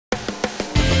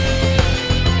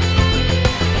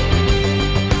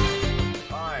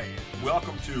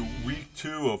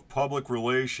2 of public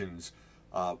relations.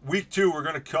 Week 2, we're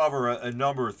going to cover a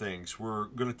number of things. We're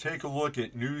going to take a look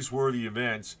at newsworthy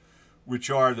events, which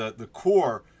are the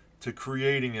core to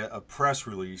creating a press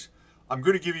release. I'm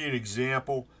going to give you an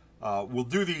example. We'll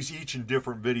do these each in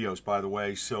different videos, by the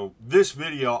way. So this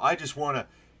video, I just want to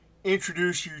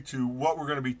introduce you to what we're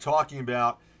going to be talking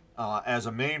about as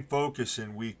a main focus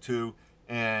in week 2,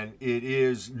 and it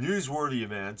is newsworthy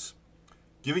events,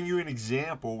 giving you an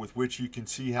example with which you can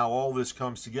see how all this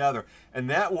comes together. And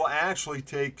that will actually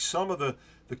take some of the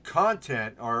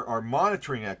content, our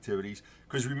monitoring activities,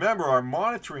 because remember, our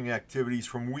monitoring activities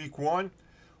from week 1,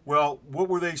 well, what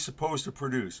were they supposed to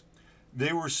produce?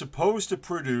 They were supposed to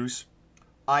produce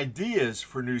ideas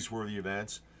for newsworthy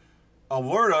events,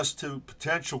 alert us to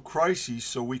potential crises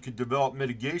so we could develop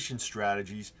mitigation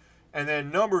strategies, and then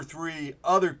number 3,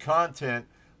 other content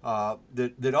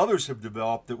that others have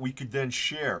developed that we could then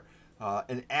share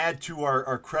and add to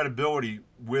our credibility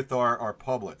with our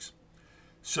publics.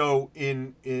 So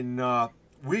in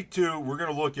week 2, we're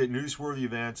going to look at newsworthy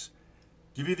events,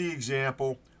 give you the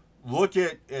example, look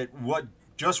at what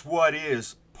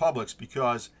is Publix,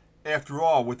 because after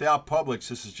all, without Publix,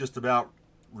 this is just about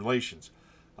relations.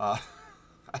 I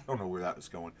don't know where that was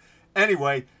going.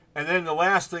 Anyway, and then the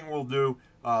last thing we'll do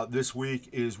this week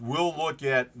is we'll look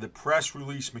at the press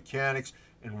release mechanics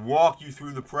and walk you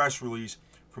through the press release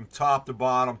from top to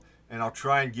bottom, and I'll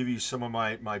try and give you some of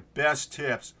my best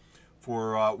tips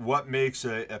for what makes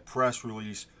a press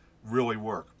release really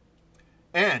work.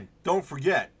 And don't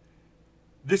forget,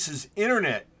 this is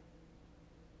internet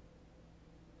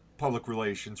public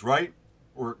relations, right?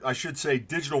 Or I should say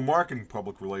digital marketing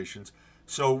public relations.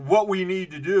 So what we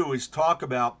need to do is talk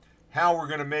about how we're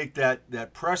going to make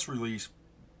that press release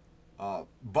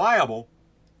viable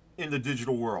in the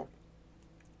digital world.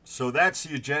 So that's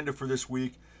the agenda for this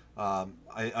week.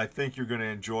 I think you're going to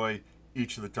enjoy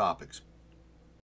each of the topics.